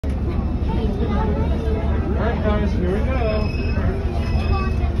Alright guys, here we go.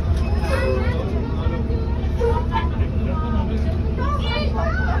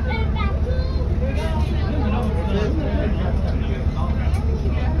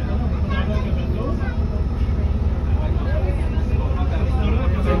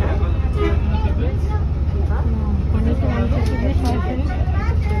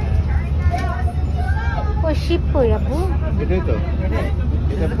 Oh, ship po ya po? Ito.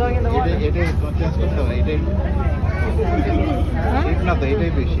 Ito contents ko to. Ito. Ship na to. Ito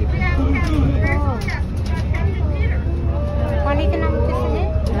yung ship. Oh. Paano ito naman ito sila?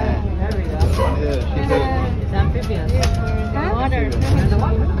 It's amphibious. Water.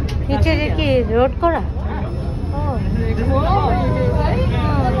 Ito কি road kora? Oh.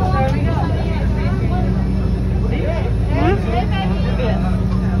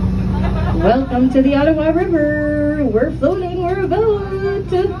 Welcome to the Ottawa River. We're floating, we're a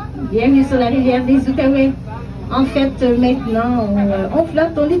boat. Bienvenue sur la rivière des Outaouais. En fait, maintenant, on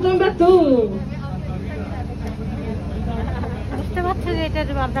flotte, on est un bateau. বুঝতে পারছো যে এটা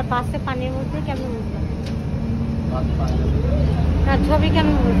আপনার পাশে পানির মধ্যে কেমন বুঝবো? না ছবি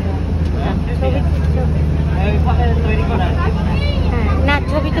কেমন বুঝবো? হ্যাঁ না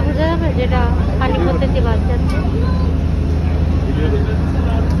ছবিতে বোঝা যাবে যেটা পানির মধ্যে যে বাস যাচ্ছে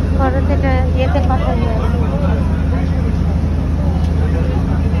খরচ এটা ইয়েতে পাঠানো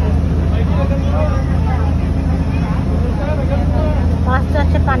মাছ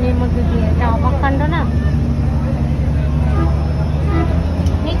যাচ্ছে পানির মধ্যে দিয়ে এটা অবাক কাণ্ড না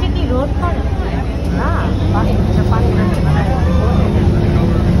নিচে কি রোড করে না পানি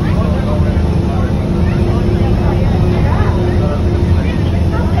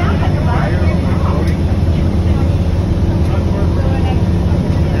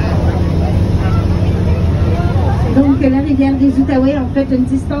Donc la rivière des Outaouais en fait une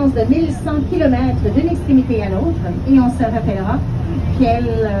distance de 1100 km d'une extrémité à l'autre et on se rappellera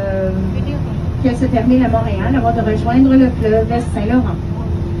qu'elle se termine à Montréal avant de rejoindre le fleuve Saint-Laurent.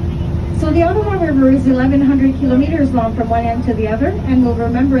 So the Ottawa River is 1,100 kilometers long from one end to the other, and we'll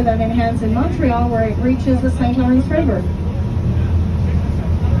remember that it ends in Montreal where it reaches the St. Lawrence River.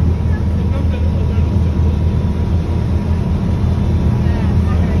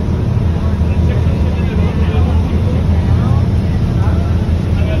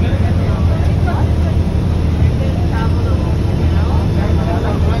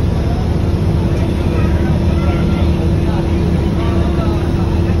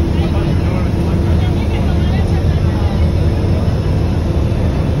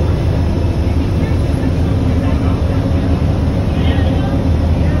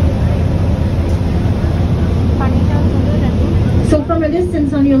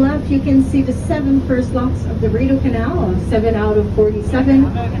 On your left, you can see the 7 first locks of the Rideau Canal, 7 out of 47.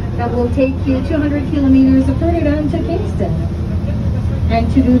 That will take you 200 kilometers further down to Kingston. And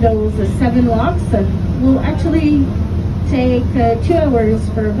to do those 7 locks will actually take 2 hours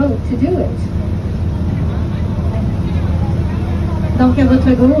for a boat to do it. Donc à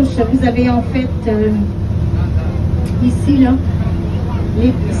votre gauche, vous avez en fait ici là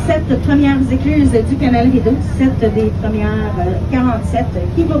les 7 premières écluses du canal Rideau, 7 des premières 47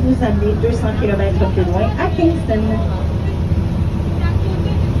 qui vont vous amener 200 km plus loin à Kingston.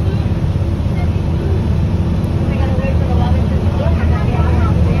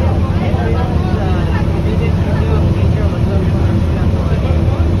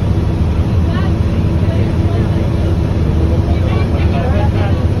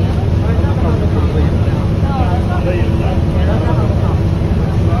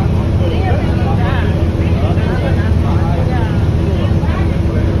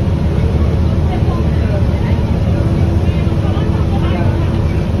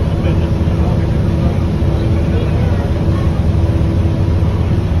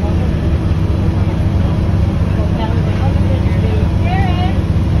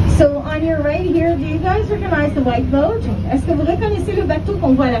 The white boat. Est-ce que vous reconnaissez le bateau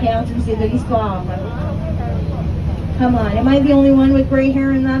qu'on voit à l'arrière du musée de l'histoire? Come on, am I the only one with gray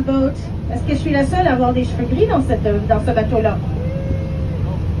hair in that boat? Est-ce que je suis la seule à avoir des cheveux gris dans ce bateau-là?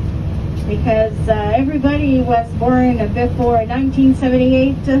 Because everybody was born before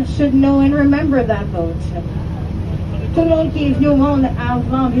 1978 should know and remember that boat. Tout le monde qui est venu au monde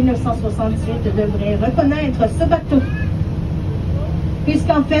avant 1978 devrait reconnaître ce bateau.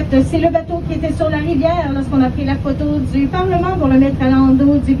 Puisqu'en fait, c'est le bateau qui était sur la rivière lorsqu'on a pris la photo du Parlement pour le mettre à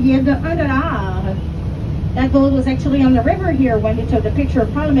l'endos du billet de $1. That boat was actually on the river here when we took the picture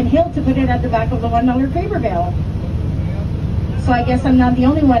of Parliament Hill to put it at the back of the $1 paper bill. So I guess I'm not the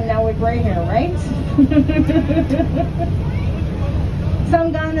only one now with gray hair, right? So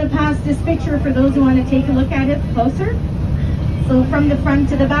I'm gonna pass this picture for those who want to take a look at it closer. So from the front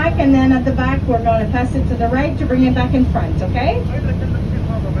to the back, and then at the back, we're gonna pass it to the right to bring it back in front, okay?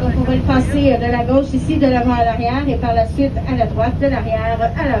 Donc on va le passer de la gauche ici, de l'avant à l'arrière, et par la suite à la droite, de l'arrière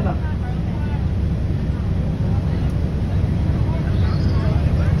à l'avant.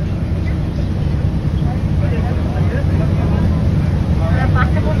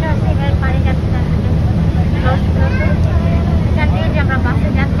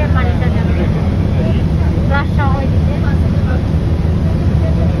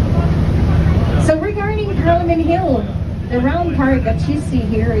 So regarding Parliament Hill, the round part that you see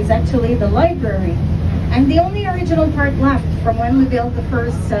here is actually the library, and the only original part left from when we built the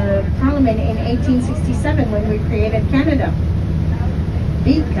first Parliament in 1867 when we created Canada.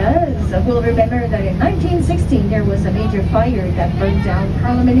 Because we'll remember that in 1916 there was a major fire that burned down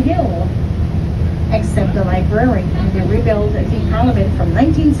Parliament Hill, except the library, and they rebuilt the Parliament from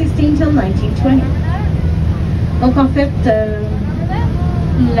 1916 till 1920. Donc en fait,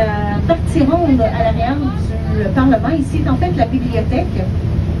 la partie ronde à l'arrière du Parlement ici est en fait la bibliothèque,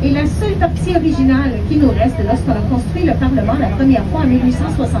 et la seule partie originale qui nous reste lorsqu'on a construit le Parlement la première fois en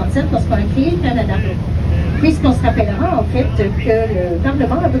 1867, lorsqu'on a créé le Canada. Puisqu'on se rappellera en fait que le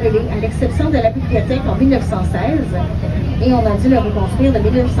Parlement a brûlé, à l'exception de la bibliothèque en 1916, et on a dû le reconstruire de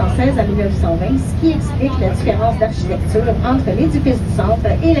 1916 à 1920, ce qui explique la différence d'architecture entre l'édifice du centre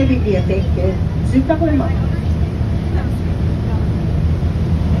et la bibliothèque du Parlement.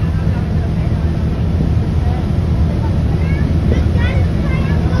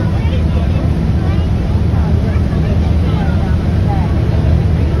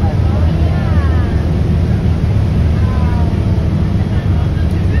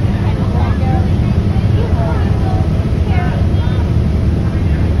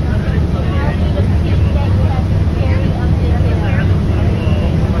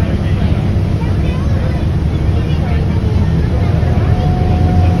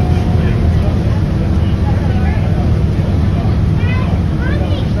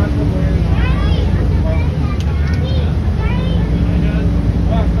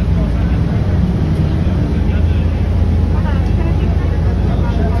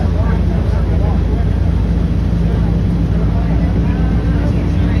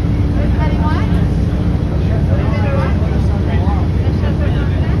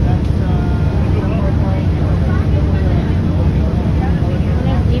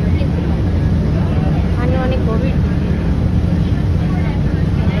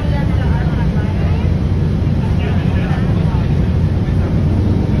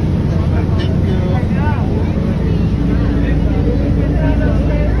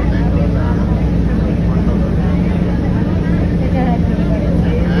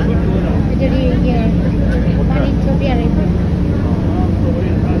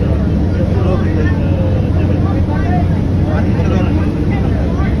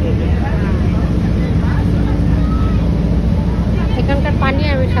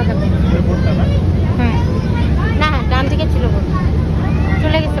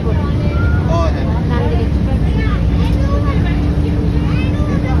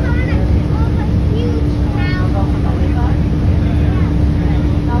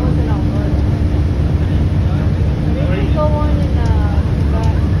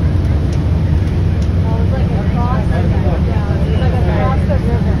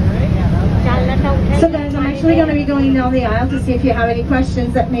 Down the aisle to see if you have any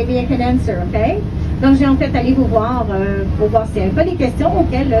questions that maybe I can answer, okay? Donc j'ai en fait allé vous voir pour voir s'il y a pas des questions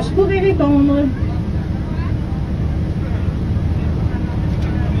auxquelles je pourrais répondre.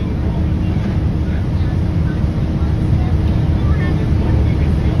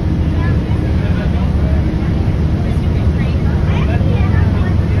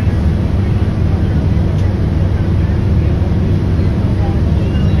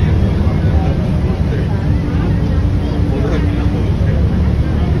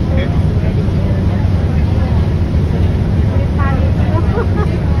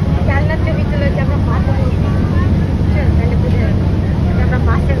 Jalan tu betul-betul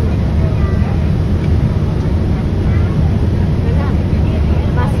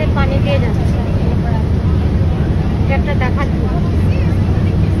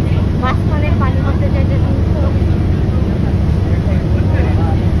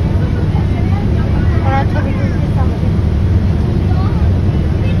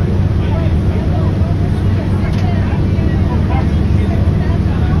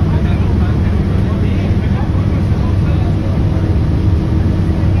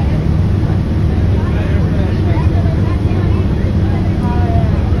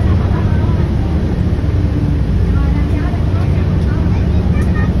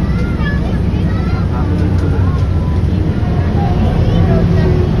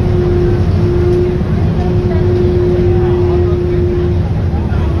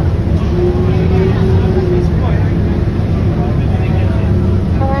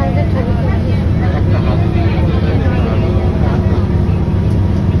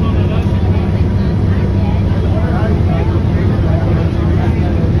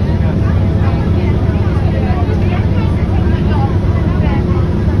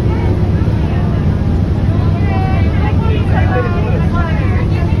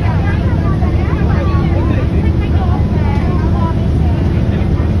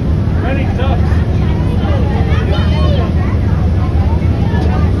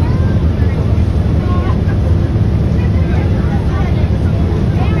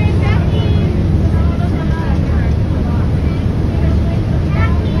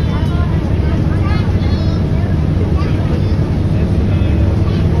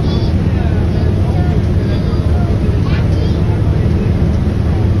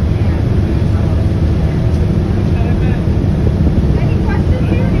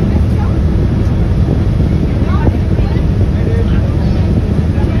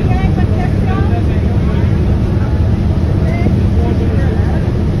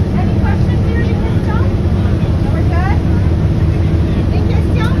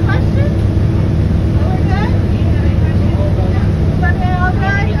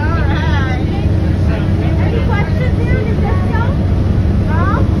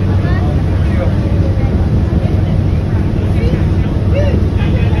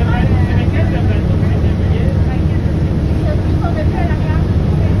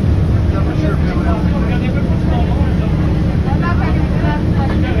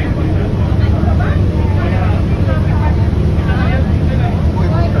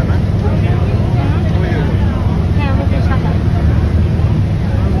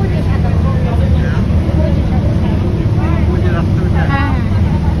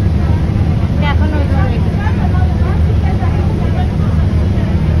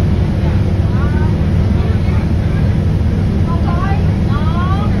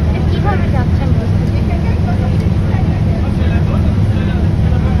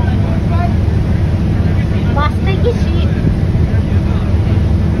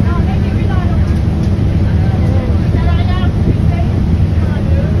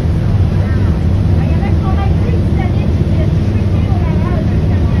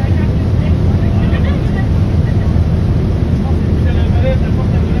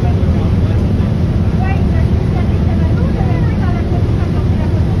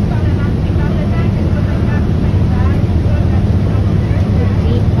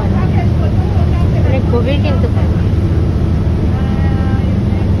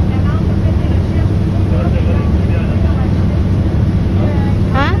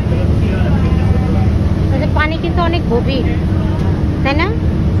অনেক গভীর, তাই না?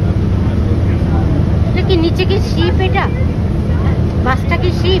 এটা কি নিচে কি sheep? এটা বাসটা কি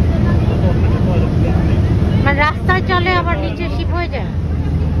শিপ? মানে রাস্তায় চলে আবার নিচে শিপ হয়ে যায়।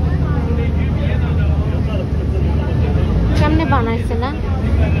 কেমনে বানাইছে না?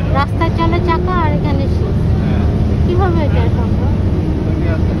 রাস্তায় চলে চাকা আর এখানে শিপ। কিভাবে এটা সম্ভব?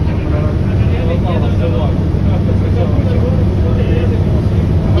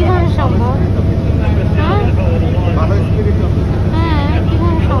 কিভাবে সম্ভব? হ্যাঁ,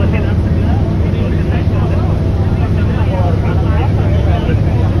 কিভাবে সম্ভব?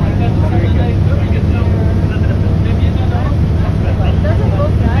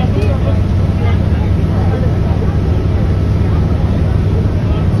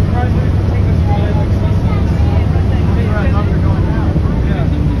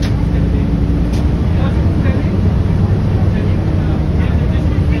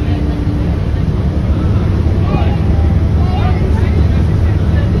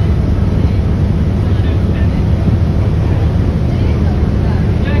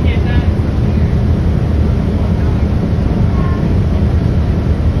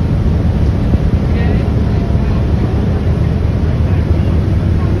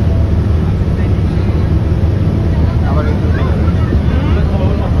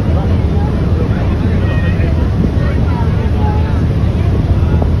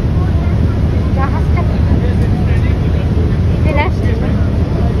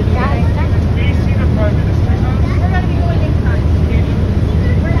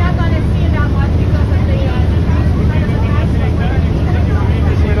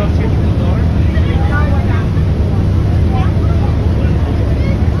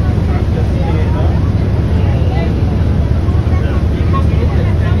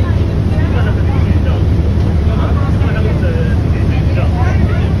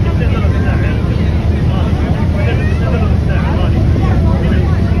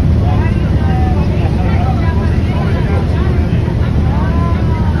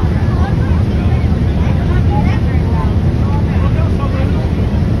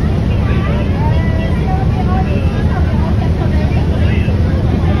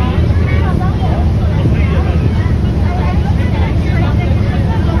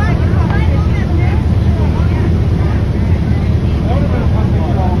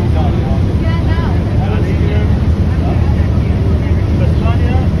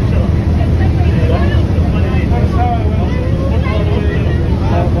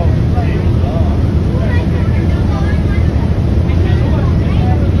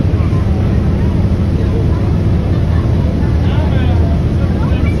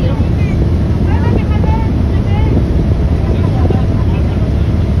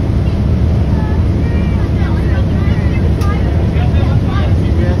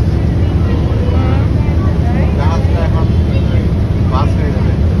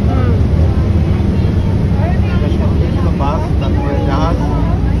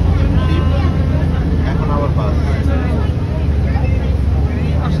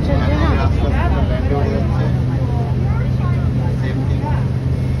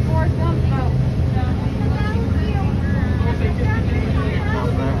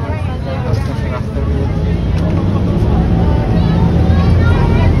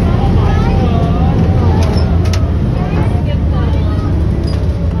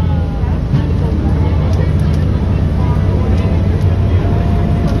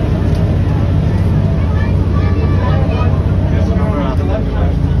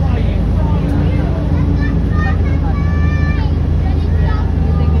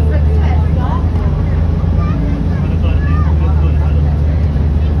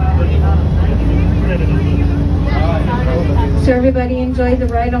 So everybody enjoyed the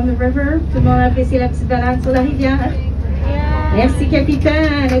ride on the river. Tout le monde a apprécié la petite balade sur la rivière. Yeah. Merci,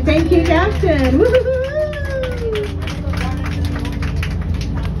 capitaine. Thank you, captain. Woohoo!